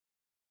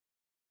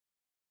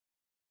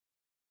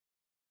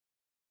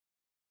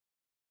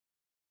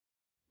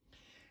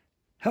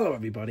Hello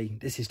everybody,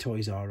 this is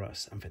Toys R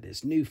Us, and for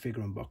this new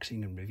figure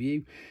unboxing and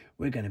review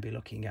we're going to be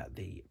looking at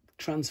the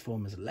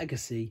Transformers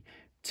Legacy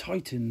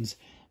Titans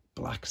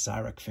Black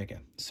Zarak figure.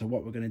 So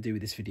what we're going to do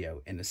with this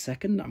video, in a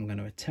second I'm going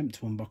to attempt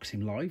to unbox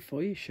him live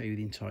for you, show you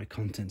the entire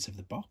contents of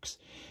the box.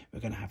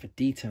 We're going to have a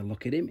detailed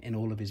look at him in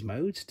all of his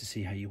modes to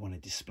see how you want to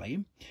display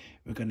him.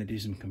 We're going to do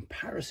some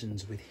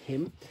comparisons with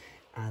him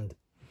and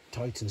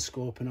Titan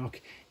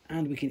Scorponok,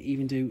 and we can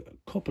even do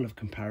a couple of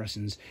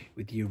comparisons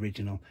with the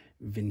original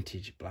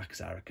vintage Black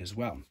Zarak as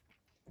well.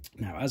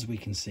 Now, as we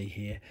can see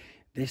here,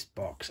 this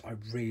box, I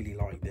really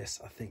like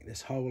this. I think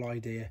this whole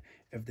idea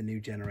of the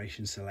new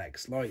generation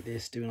selects like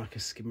this, doing like a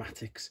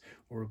schematics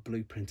or a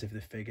blueprint of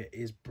the figure,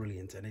 is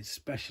brilliant, and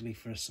especially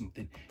for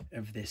something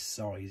of this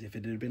size. If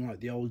it had been like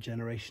the old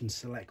generation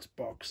selects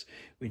box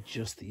with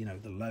just the,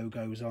 the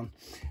logos on,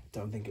 I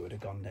don't think it would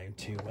have gone down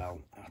too well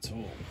at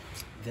all.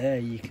 There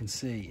you can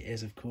see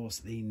is of course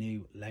the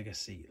new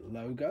Legacy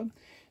logo.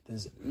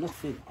 There's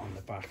nothing on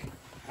the back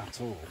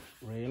at all,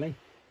 really.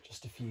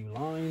 Just a few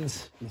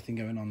lines, nothing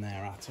going on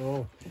there at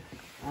all.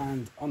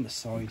 And on the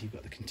side, you've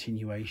got the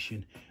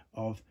continuation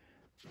of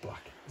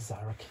Black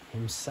Zarak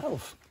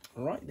himself.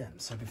 Right then,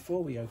 so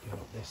before we open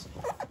up this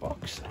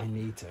box, I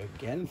need to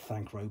again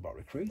thank Robot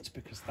Recruits,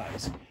 because that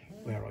is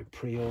where I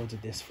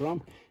pre-ordered this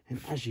from.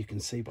 And as you can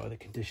see by the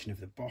condition of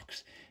the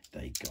box,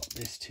 they got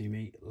this to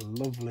me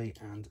lovely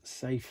and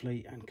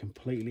safely and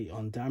completely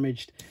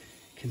undamaged,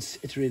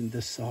 considering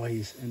the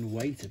size and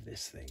weight of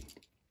this thing.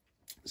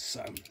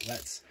 So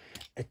let's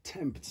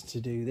attempt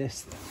to do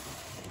this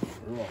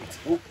then. Right,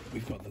 oh,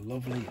 we've got the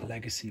lovely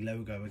Legacy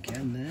logo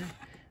again there,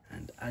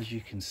 and as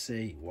you can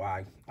see,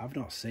 wow, I've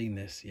not seen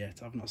this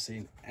yet. I've not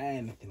seen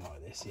anything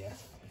like this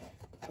yet.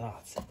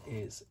 That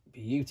is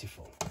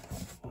beautiful.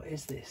 What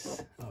is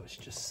this? Oh, it's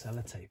just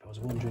sellotape. I was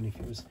wondering if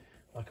it was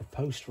like a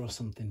poster or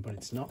something, but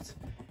it's not.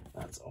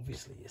 That's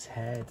obviously his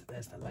head.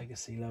 There's the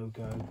Legacy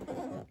logo.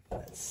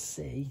 Let's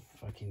see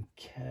if I can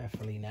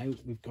carefully note.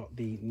 We've got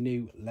the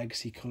new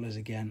Legacy colours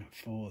again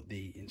for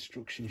the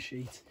instruction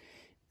sheet,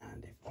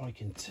 and if I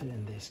can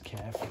turn this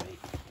carefully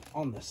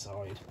on the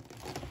side,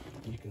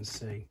 you can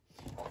see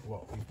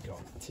what we've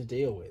got to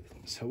deal with.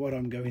 So what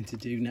I'm going to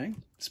do now,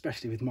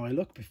 especially with my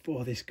luck,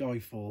 before this guy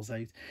falls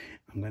out,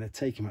 I'm going to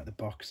take him out of the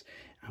box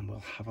and we'll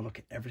have a look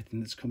at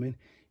everything that's coming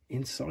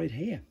inside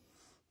here.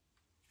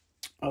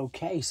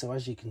 Okay, so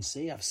as you can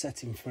see, I've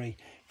set him free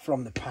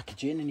from the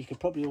packaging, and you can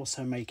probably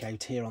also make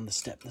out here on the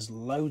step there's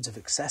loads of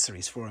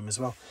accessories for him as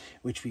well,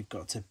 which we've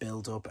got to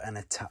build up and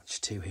attach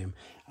to him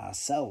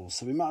ourselves.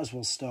 So we might as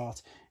well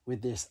start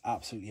with this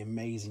absolutely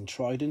amazing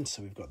trident.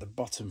 So we've got the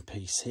bottom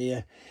piece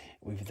here.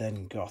 We've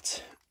then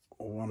got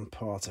one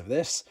part of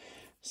this.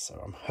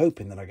 So I'm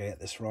hoping that I get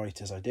this right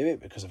as I do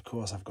it, because of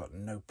course I've got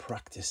no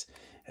practice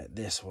at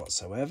this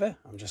whatsoever.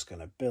 I'm just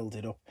going to build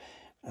it up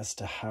as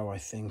to how I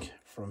think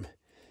from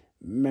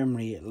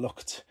memory it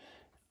looked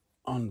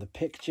on the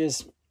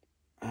pictures.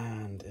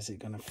 And is it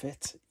going to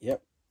fit?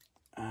 Yep.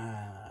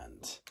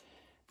 And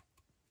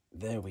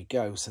there we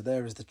go. So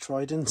there is the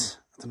trident.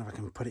 I don't know if I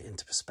can put it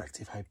into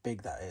perspective how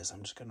big that is.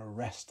 I'm just going to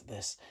rest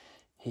this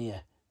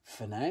here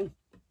for now.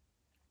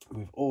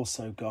 We've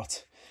also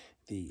got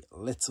the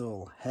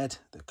little head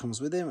that comes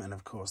with him, and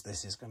of course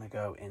this is going to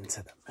go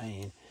into the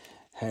main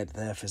head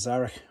there for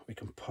Zarak. We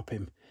can pop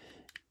him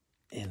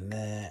in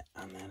there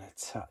and then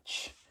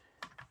attach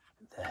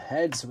the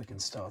head, so we can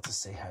start to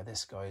see how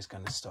this guy is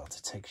going to start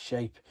to take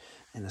shape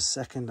in a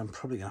second. I'm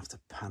probably going to have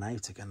to pan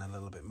out again a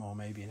little bit more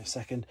maybe in a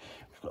second.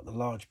 We've got the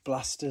large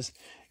blasters.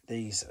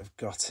 These have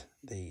got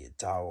the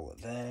dowel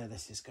there.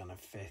 This is going to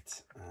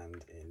fit,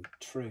 and in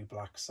true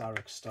Black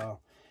Zarak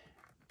style,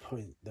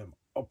 point them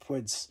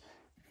upwards.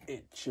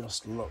 It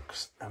just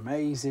looks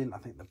amazing. I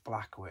think the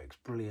black works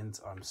brilliant.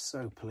 I'm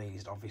so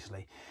pleased.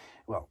 Obviously,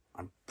 well,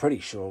 I'm pretty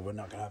sure we're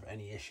not going to have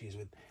any issues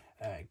with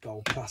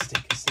gold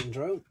plastic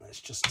syndrome.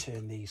 Let's just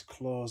turn these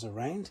claws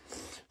around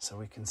so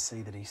we can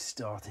see that he's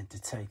starting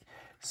to take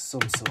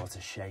some sort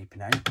of shape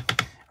now.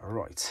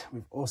 Right,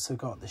 we've also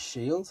got the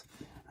shield,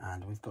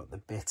 and we've got the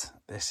bit.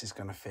 This is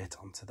going to fit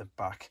onto the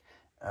back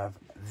of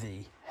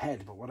the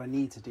head, but what I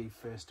need to do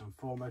first and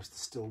foremost is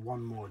still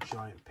one more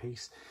giant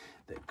piece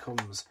that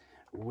comes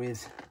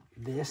with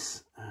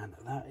this, and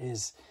that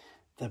is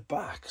the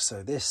back.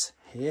 So this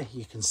here,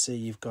 you can see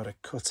you've got a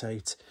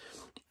cutout,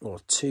 or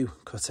two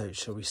cutouts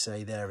shall we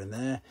say, there and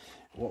there.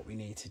 What we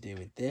need to do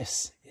with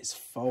this is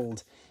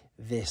fold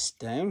this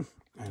down,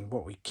 and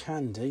what we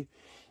can do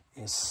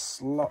is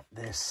slot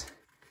this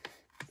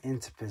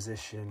into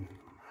position.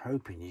 I'm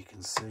hoping you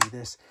can see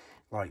this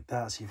like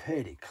that. So you've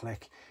heard it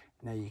click.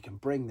 Now you can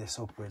bring this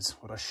upwards.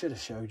 What I should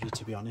have showed you,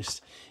 to be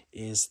honest,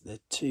 is the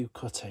two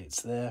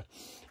cutouts there,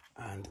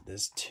 and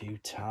there's two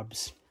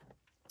tabs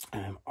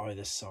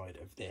either side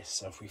of this.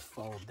 So if we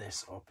fold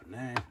this up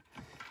now,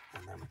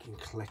 and then we can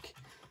click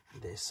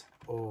this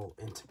all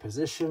into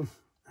position,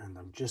 and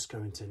I'm just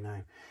going to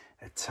now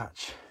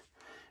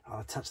I'll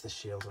attach the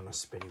shield when I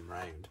spin him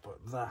round, but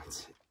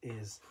that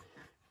is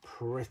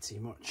pretty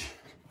much.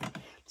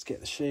 Let's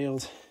get the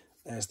shield.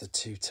 There's the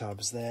two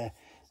tabs there,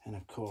 And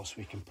of course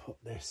we can put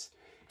this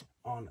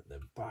on the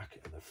back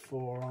of the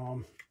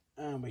forearm,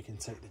 and we can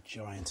take the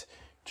giant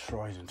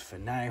trident for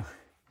now.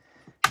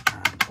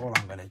 And all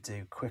I'm going to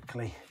do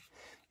quickly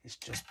is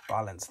just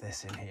balance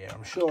this in here.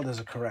 I'm sure there's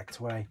a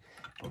correct way,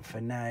 but for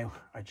now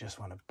I just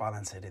want to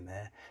balance it in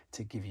there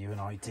to give you an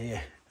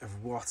idea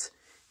of what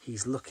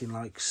he's looking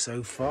like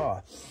so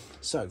far.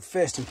 So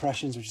first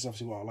impressions, which is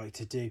obviously what I like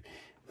to do,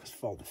 let's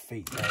fold the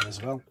feet down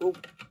as well. Oh,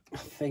 I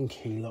think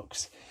he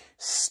looks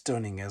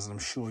stunning, as I'm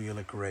sure you'll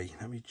agree.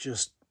 Let me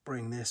just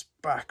bring this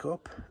back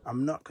up.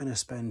 I'm not going to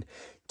spend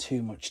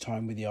too much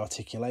time with the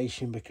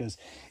articulation because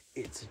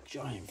it's a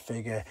giant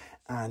figure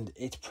and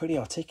it's pretty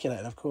articulate,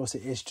 and of course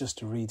it is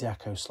just a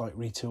redeco, slight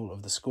retool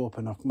of the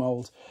Scorponok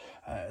mold.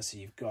 So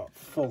you've got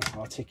full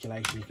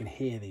articulation. You can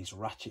hear these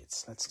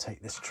ratchets. Let's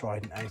take this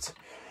trident out,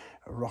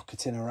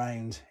 rocketing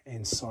around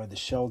inside the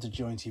shoulder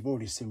joint. You've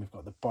already seen we've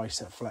got the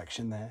bicep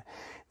flexion there.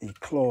 The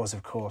claws,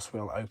 of course,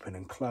 will open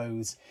and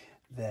close.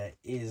 There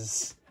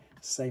is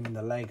same in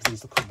the legs.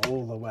 These will come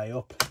all the way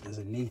up. There's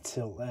a knee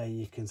tilt there.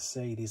 You can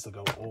see these will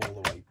go all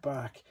the way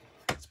back.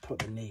 Let's put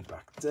the knee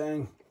back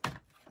down.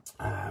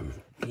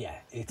 Yeah,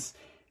 it's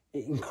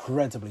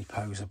incredibly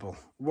posable.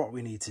 What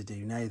we need to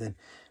do now then,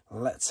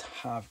 let's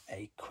have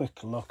a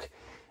quick look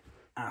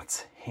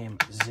at him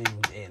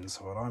zoomed in.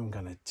 So what I'm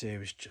going to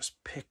do is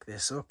just pick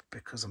this up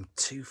because I'm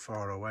too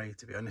far away,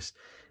 to be honest,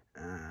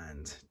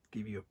 and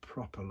give you a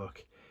proper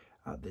look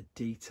at the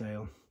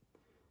detail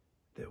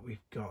that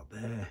we've got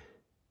there.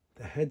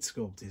 The head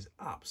sculpt is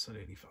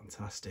absolutely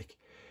fantastic.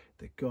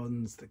 The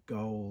guns, the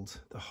gold,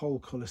 the whole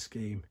colour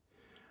scheme.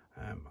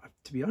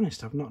 To be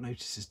honest, I've not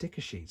noticed the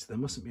sticker sheets. There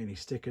mustn't be any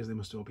stickers. They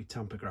must all be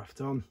tamper-graphed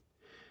on.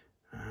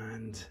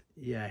 And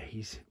yeah,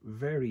 he's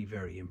very,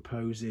 very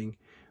imposing.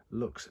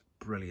 Looks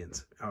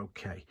brilliant.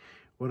 Okay,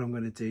 what I'm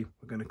going to do,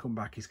 we're going to come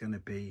back. He's going to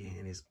be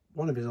in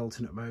one of his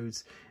alternate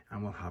modes,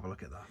 and we'll have a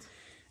look at that.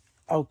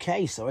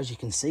 Okay, so as you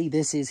can see,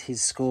 this is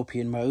his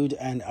Scorpion mode,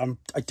 and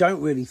I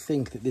don't really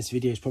think that this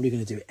video is probably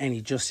going to do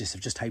any justice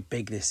of just how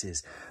big this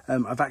is.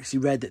 I've actually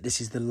read that this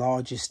is the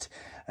largest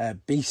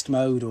beast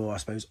mode, or I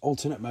suppose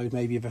alternate mode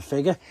maybe, of a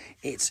figure.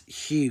 It's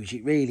huge,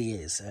 it really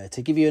is.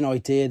 To give you an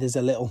idea, there's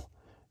a little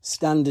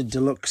standard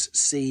deluxe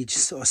siege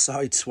sort of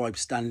side swipe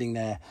standing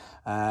there.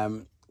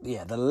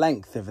 Yeah, the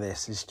length of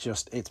this is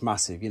just, it's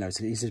massive. You know,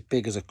 he's as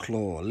big as a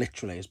claw,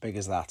 literally as big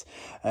as that.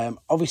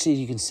 Obviously, as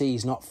you can see,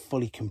 he's not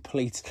fully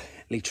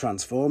completely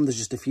transformed. There's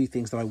just a few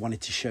things that I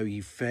wanted to show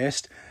you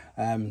first.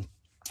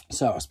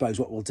 So I suppose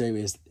what we'll do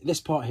is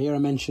this part here I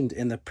mentioned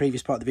in the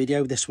previous part of the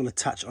video, this will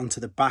attach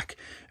onto the back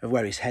of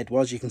where his head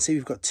was. You can see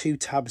we've got two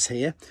tabs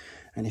here,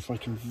 and if I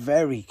can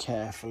very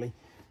carefully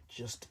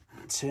just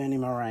turn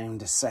him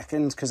around a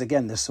second, because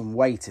again, there's some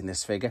weight in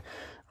this figure.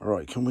 All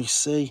right, can we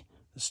see?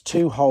 There's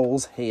two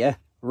holes here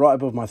right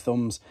above my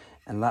thumbs,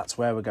 and that's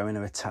where we're going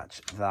to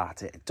attach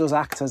that. It does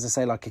act, as I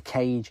say, like a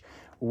cage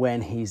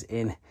when he's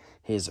in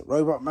his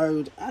robot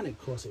mode, and of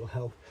course it will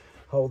help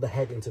hold the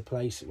head into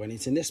place when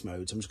it's in this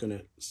mode. So I'm just going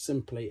to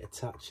simply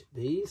attach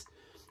these.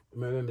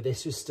 And remember,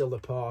 this is still the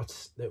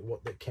part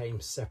that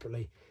came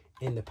separately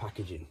in the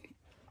packaging.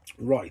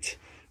 Right,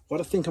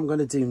 what I think I'm going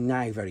to do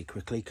now very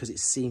quickly, because it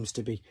seems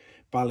to be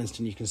balanced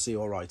and you can see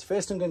all right.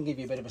 First, I'm going to give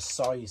you a bit of a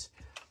size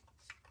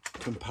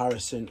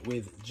comparison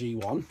with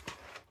G1.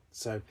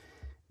 So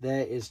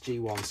there is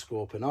G1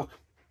 Scorponok,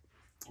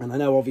 and I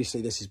know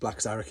obviously this is Black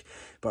Zarak,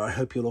 but I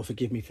hope you'll all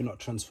forgive me for not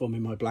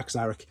transforming my Black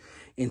Zarak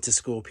into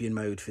Scorpion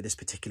mode for this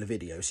particular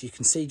video, so you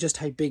can see just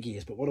how big he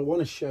is. But what I want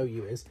to show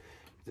you is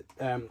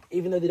that,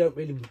 even though they don't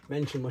really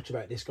mention much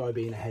about this guy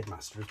being a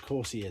headmaster, of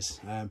course he is,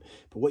 but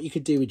what you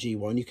could do with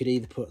G1, you could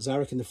either put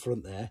Zarak in the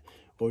front there,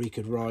 or you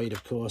could ride,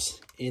 of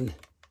course, in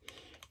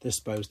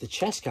the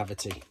chest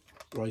cavity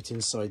right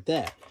inside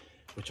there,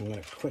 which I'm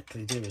going to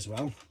quickly do as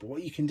well. But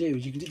what you can do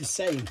is you can do the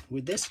same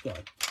with this guy.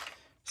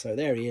 So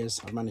there he is.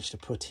 I've managed to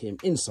put him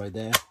inside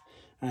there,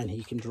 and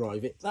he can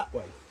drive it that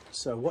way.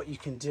 So what you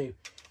can do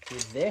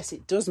with this,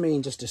 it does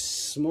mean just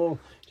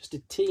a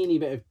teeny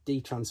bit of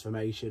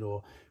detransformation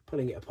or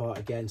pulling it apart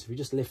again. So if you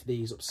just lift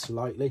these up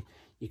slightly,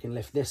 you can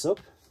lift this up,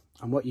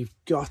 and what you've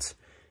got,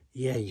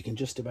 yeah, you can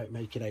just about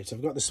make it out. So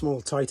I've got the small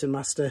Titan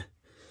Master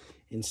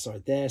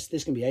inside there. So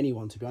this can be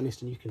anyone, to be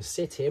honest, and you can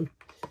sit him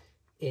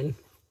in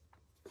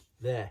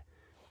there,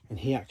 and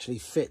he actually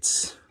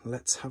fits.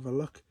 Let's have a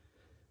look.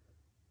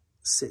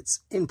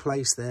 Sits in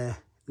place there,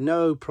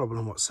 no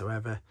problem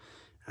whatsoever.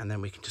 And then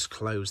we can just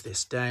close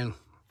this down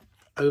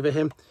over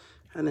him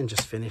and then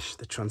just finish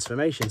the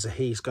transformation. So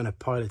he's going to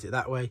pilot it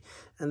that way,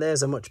 and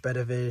there's a much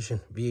better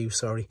view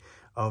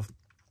of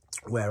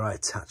where I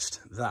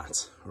attached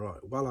that. Right,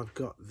 while I've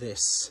got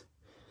this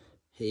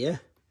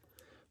here,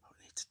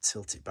 I need to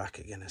tilt it back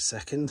again a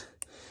second.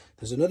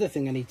 There's another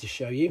thing I need to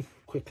show you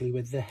quickly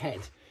with the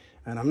head.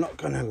 And I'm not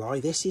going to lie,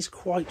 this is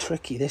quite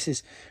tricky.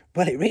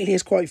 Well, it really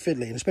is quite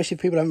fiddly, and especially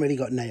if people haven't really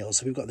got nails.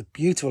 So we've got the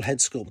beautiful head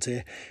sculpt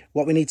here.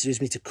 What we need to do is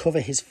we need to cover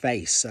his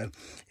face. So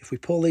if we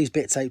pull these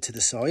bits out to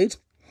the side,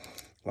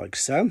 like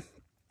so,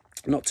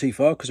 not too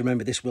far, because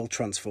remember, this will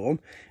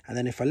transform. And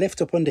then if I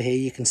lift up under here,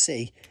 you can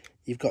see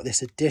you've got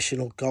this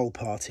additional gold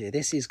part here.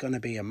 This is going to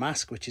be a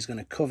mask which is going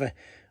to cover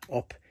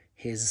up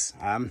his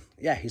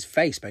his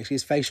face, basically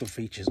his facial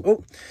features.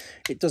 Oh,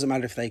 it doesn't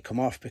matter if they come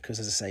off, because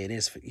as I say, it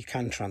is, you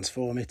can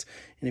transform it,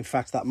 and in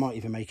fact that might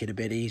even make it a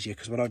bit easier,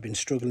 because what I've been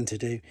struggling to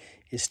do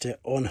is to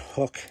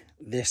unhook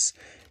this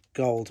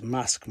gold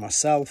mask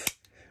myself.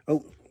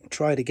 Oh,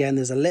 try it again.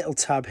 There's a little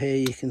tab here,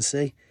 you can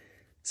see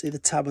the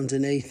tab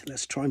underneath.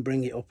 Let's try and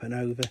bring it up and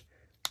over.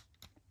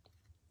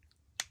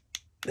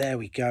 There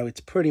we go,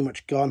 it's pretty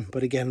much gone.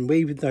 But again,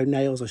 with no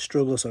nails I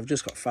struggle, so I've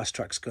just got fast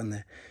track gun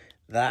there.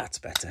 That's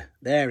better.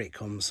 There it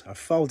comes. I've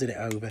folded it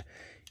over.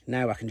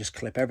 Now I can just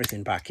clip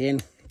everything back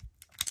in,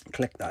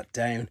 click that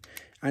down,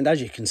 and as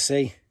you can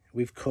see,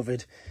 we've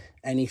covered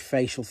any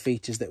facial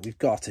features that we've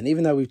got. And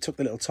even though we've took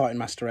the little Titan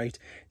Master 8,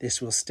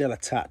 this will still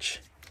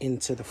attach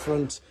into the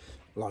front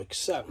like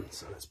so.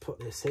 So let's put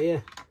this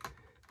here,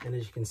 and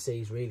as you can see,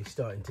 he's really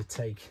starting to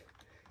take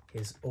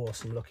his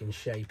awesome looking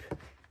shape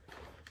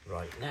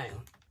right now.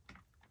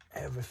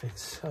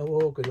 Everything's so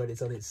awkward when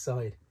it's on its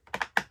side.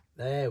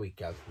 There we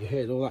go. You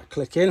heard all that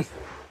clicking.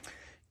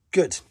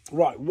 Good.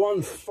 Right,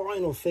 one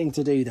final thing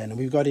to do then, and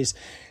we've got his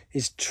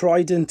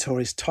trident, or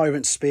his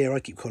tyrant spear. I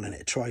keep calling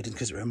it a trident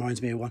because it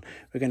reminds me of one.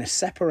 We're going to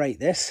separate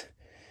this,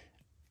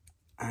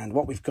 and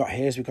what we've got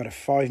here is we've got a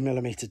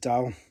 5mm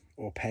dowel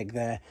or peg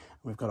there,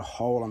 and we've got a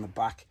hole on the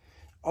back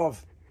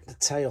of the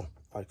tail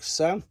like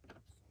so.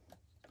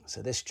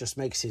 So this just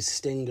makes his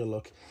stinger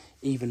look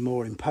even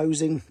more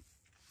imposing.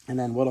 And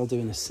then what I'll do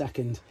in a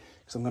second,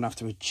 because I'm going to have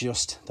to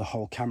adjust the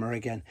whole camera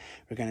again,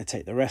 we're going to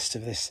take the rest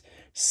of this,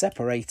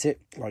 separate it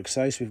like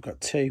so. So we've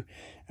got two,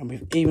 and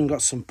we've even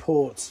got some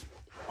ports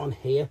on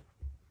here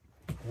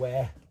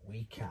where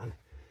we can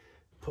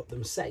put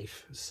them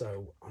safe.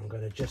 So I'm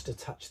going to just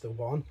attach the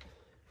one,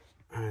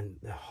 and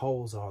the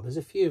holes are, there's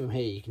a few of them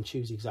here, you can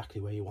choose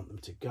exactly where you want them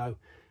to go.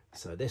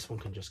 So this one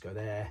can just go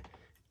there,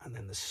 and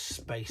then there's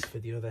space for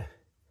the other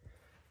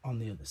on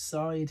the other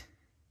side,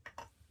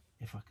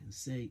 if I can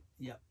see.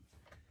 Yep,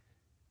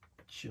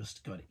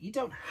 just got it. You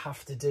don't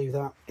have to do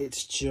that,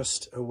 it's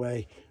just a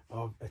way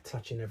of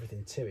attaching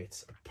everything to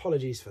it.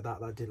 Apologies for that,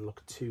 that didn't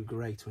look too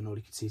great when all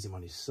you could see is him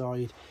on his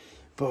side.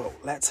 But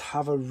let's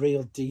have a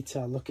real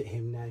detail look at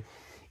him now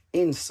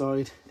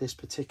inside this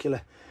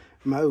particular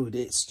mode.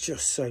 It's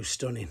just so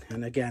stunning,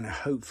 and again,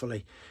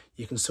 hopefully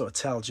you can sort of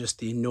tell just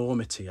the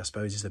enormity, I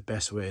suppose is the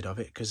best word of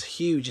it, because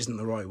huge isn't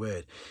the right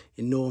word.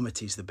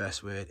 Enormity is the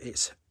best word.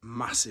 It's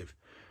massive.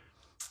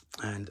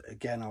 And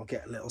again, I'll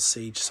get a little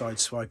siege side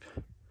swipe,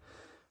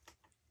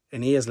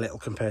 and he is little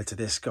compared to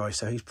this guy,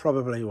 so he's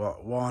probably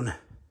what, 1,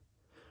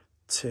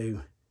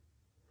 2,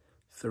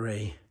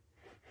 3,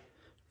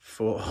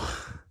 4,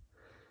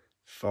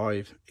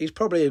 5. He's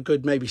probably a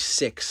good maybe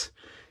six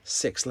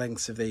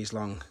lengths of these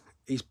long.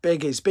 He's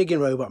big in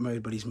robot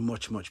mode, but he's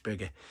much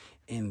bigger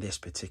in this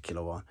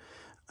particular one.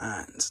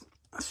 And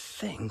I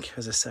think,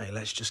 as I say,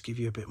 let's just give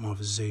you a bit more of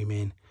a zoom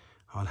in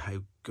on how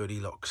good he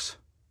looks.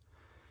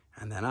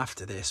 And then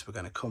after this, we're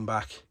going to come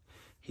back.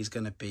 He's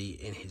going to be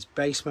in his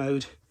base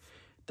mode.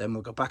 Then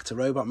we'll go back to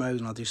robot mode,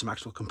 and I'll do some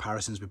actual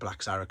comparisons with Black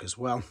Zarak as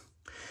well.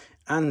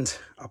 And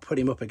I'll put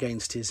him up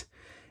against his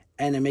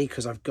enemy,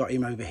 because I've got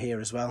him over here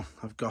as well.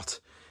 I've got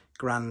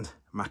Grand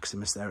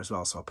Maximus there as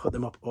well, so I'll put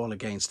them up all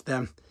against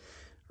them.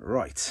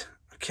 Right,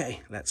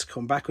 okay, let's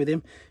come back with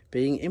him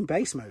being in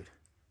base mode.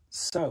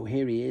 So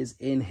here he is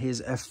in his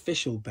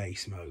official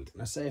base mode.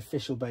 And I say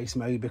official base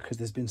mode because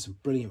there's been some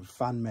brilliant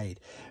fan-made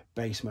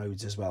base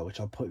modes as well, which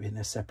I'll put in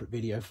a separate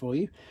video for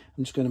you.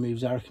 I'm just going to move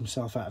Zarak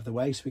himself out of the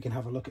way so we can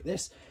have a look at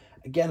this.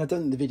 Again, I don't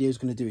think the video is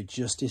going to do it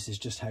justice, it's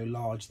just how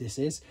large this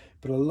is,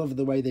 but I love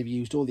the way they've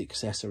used all the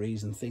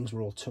accessories, and things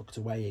were all tucked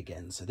away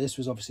again. So this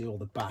was obviously all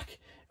the back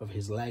of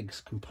his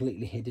legs,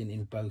 completely hidden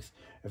in both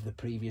of the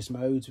previous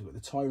modes. We've got the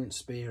Tyrant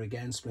Spear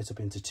again, split up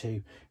into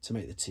two to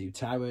make the two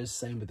towers,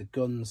 same with the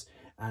guns,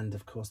 and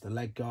of course the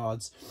leg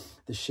guards.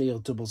 The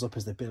shield doubles up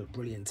as the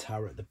brilliant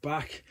tower at the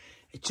back.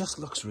 It just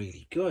looks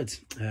really good.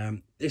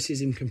 This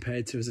is in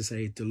compared to, as I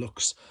say,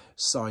 deluxe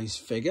size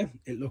figure.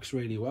 It looks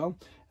really well.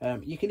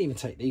 You can even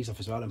take these off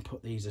as well and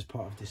put these as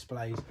part of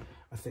displays.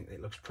 I think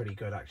it looks pretty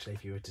good actually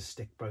if you were to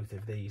stick both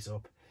of these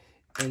up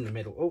in the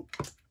middle. Oh,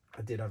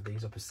 I did have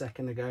these up a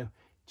second ago,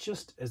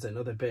 just as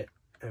another bit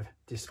of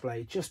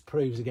display. It just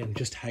proves again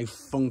just how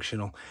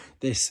functional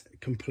this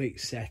complete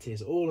set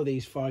is. All of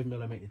these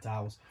 5mm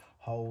dowels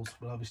holes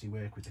will obviously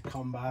work with the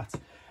combat.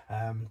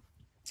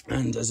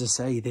 And as I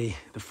say, the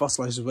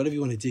fossilizers, whatever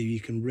you want to do, you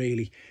can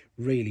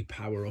really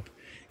power up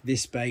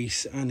this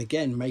base, and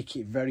again make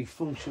it very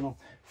functional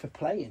for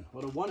playing.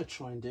 What I want to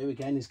try and do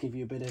again is give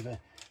you a bit of a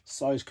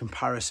size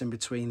comparison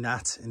between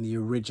that and the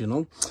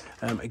original.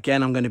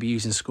 Again, I'm going to be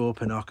using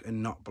Scorponok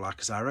and not Black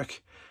Zarak.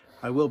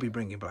 I will be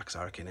bringing Black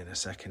Zarak in a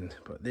second,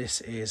 but there's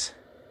the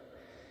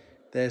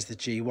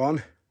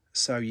G1,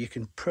 so you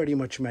can pretty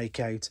much make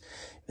out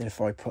that if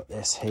I put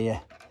this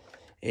here,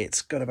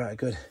 it's got about a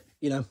good,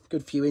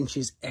 good few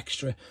inches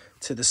extra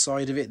to the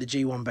side of it. The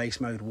G1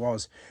 base mode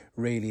was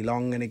really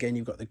long, and again,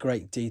 you've got the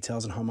great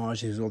details and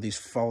homages, all these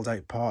fold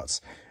out parts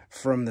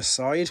from the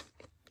side.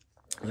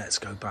 Let's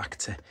go back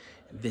to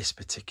this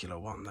particular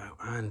one though,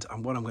 and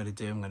what I'm going to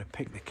do, I'm going to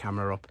pick the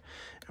camera up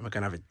and we're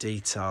going to have a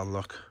detailed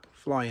look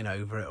flying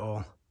over it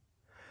all.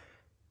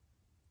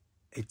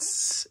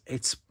 It's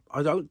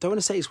I don't want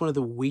to say it's one of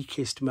the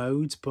weakest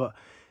modes, but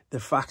the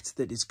fact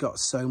that it's got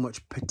so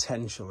much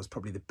potential is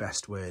probably the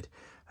best word.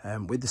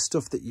 With the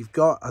stuff that you've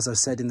got, as I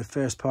said in the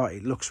first part,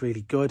 it looks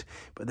really good,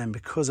 but then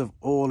because of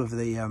all of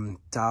the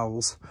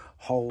dowels,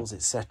 holes,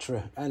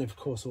 etc., and of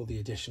course all the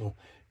additional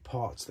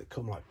parts that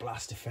come like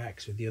blast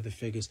effects with the other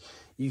figures,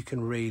 you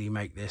can really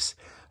make this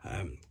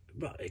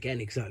but again,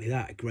 exactly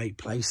that, a great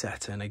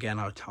playset. And again,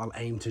 I'll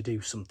aim to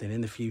do something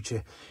in the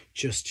future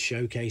just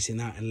showcasing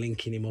that and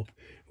linking him up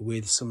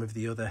with some of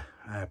the other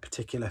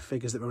particular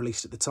figures that were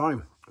released at the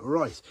time.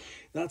 Right,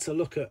 that's a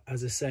look at,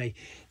 as I say,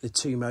 the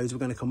two modes. We're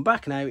going to come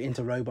back now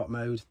into robot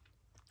mode,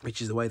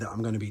 which is the way that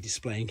I'm going to be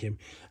displaying him,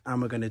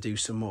 and we're going to do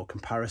some more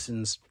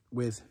comparisons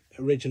with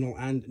original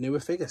and newer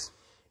figures.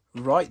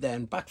 Right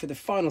then, back for the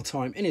final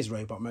time in his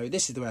robot mode.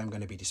 This is the way I'm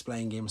going to be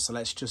displaying him, so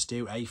let's just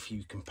do a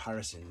few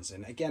comparisons.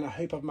 And again, I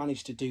hope I've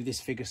managed to do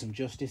this figure some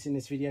justice in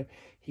this video.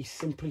 He's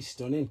simply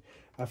stunning.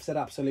 I've said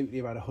absolutely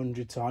about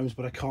 100 times,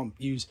 but I can't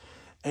use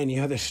any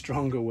other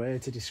stronger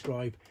word to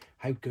describe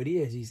how good he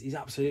is. He's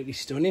absolutely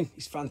stunning.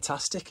 He's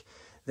fantastic.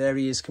 There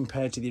he is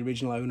compared to the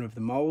original owner of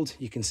the mould.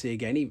 You can see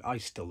again, I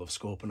still love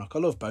Scorponok. I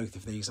love both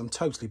of these. I'm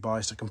totally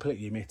biased, I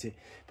completely admit it,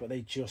 but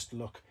they just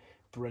look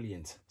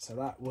brilliant. So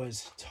that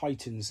was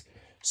Titan's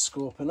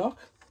Scorponok.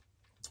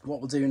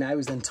 What we'll do now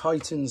is then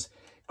Titan's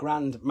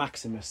Grand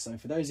Maximus. So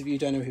for those of you who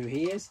don't know who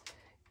he is,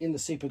 in the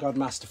Super God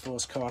Master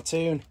Force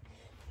cartoon,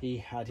 he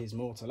had his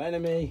mortal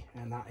enemy,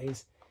 and that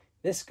is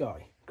this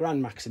guy,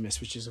 Grand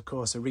Maximus, which is of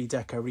course a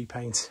redeco,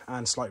 repaint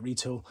and slight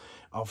retool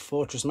of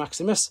Fortress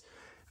Maximus,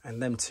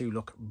 and them two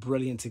look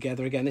brilliant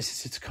together. Again, this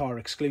is its car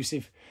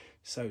exclusive,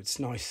 so it's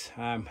nice.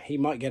 He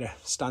might get a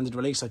standard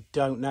release, I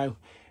don't know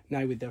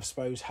now with, I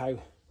suppose, how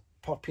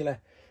popular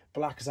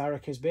Black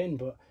Zarak has been,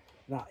 but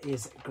that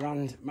is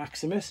Grand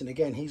Maximus, and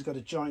again he's got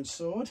a giant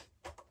sword.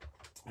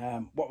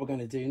 What we're going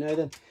to do now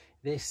then,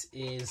 this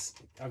is,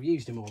 I've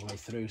used him all the way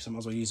through, so I might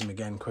as well use him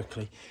again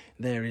quickly.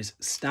 There is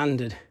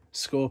standard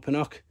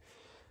Scorponok,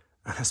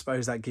 and I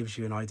suppose that gives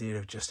you an idea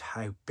of just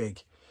how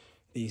big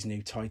these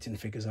new Titan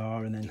figures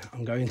are. And then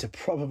I'm going to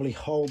probably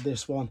hold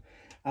this one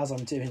as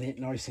I'm doing it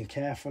nice and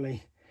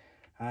carefully.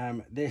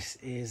 This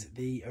is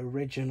the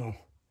original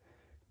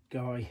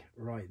guy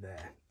right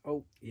there.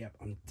 Oh, yep,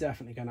 I'm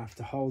definitely going to have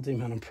to hold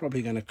him, and I'm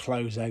probably going to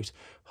close out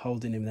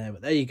holding him there.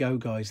 But there you go,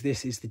 guys.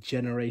 This is the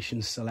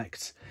Generation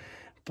Selects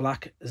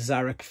Black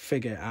Zarak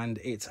figure, and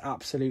it's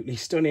absolutely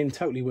stunning.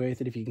 Totally worth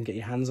it if you can get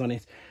your hands on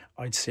it.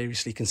 I'd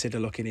seriously consider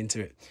looking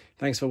into it.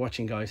 Thanks for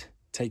watching, guys.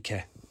 Take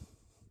care.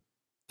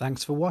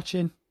 Thanks for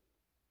watching.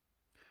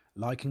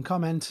 Like and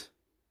comment,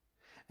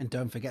 and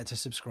don't forget to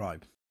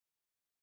subscribe.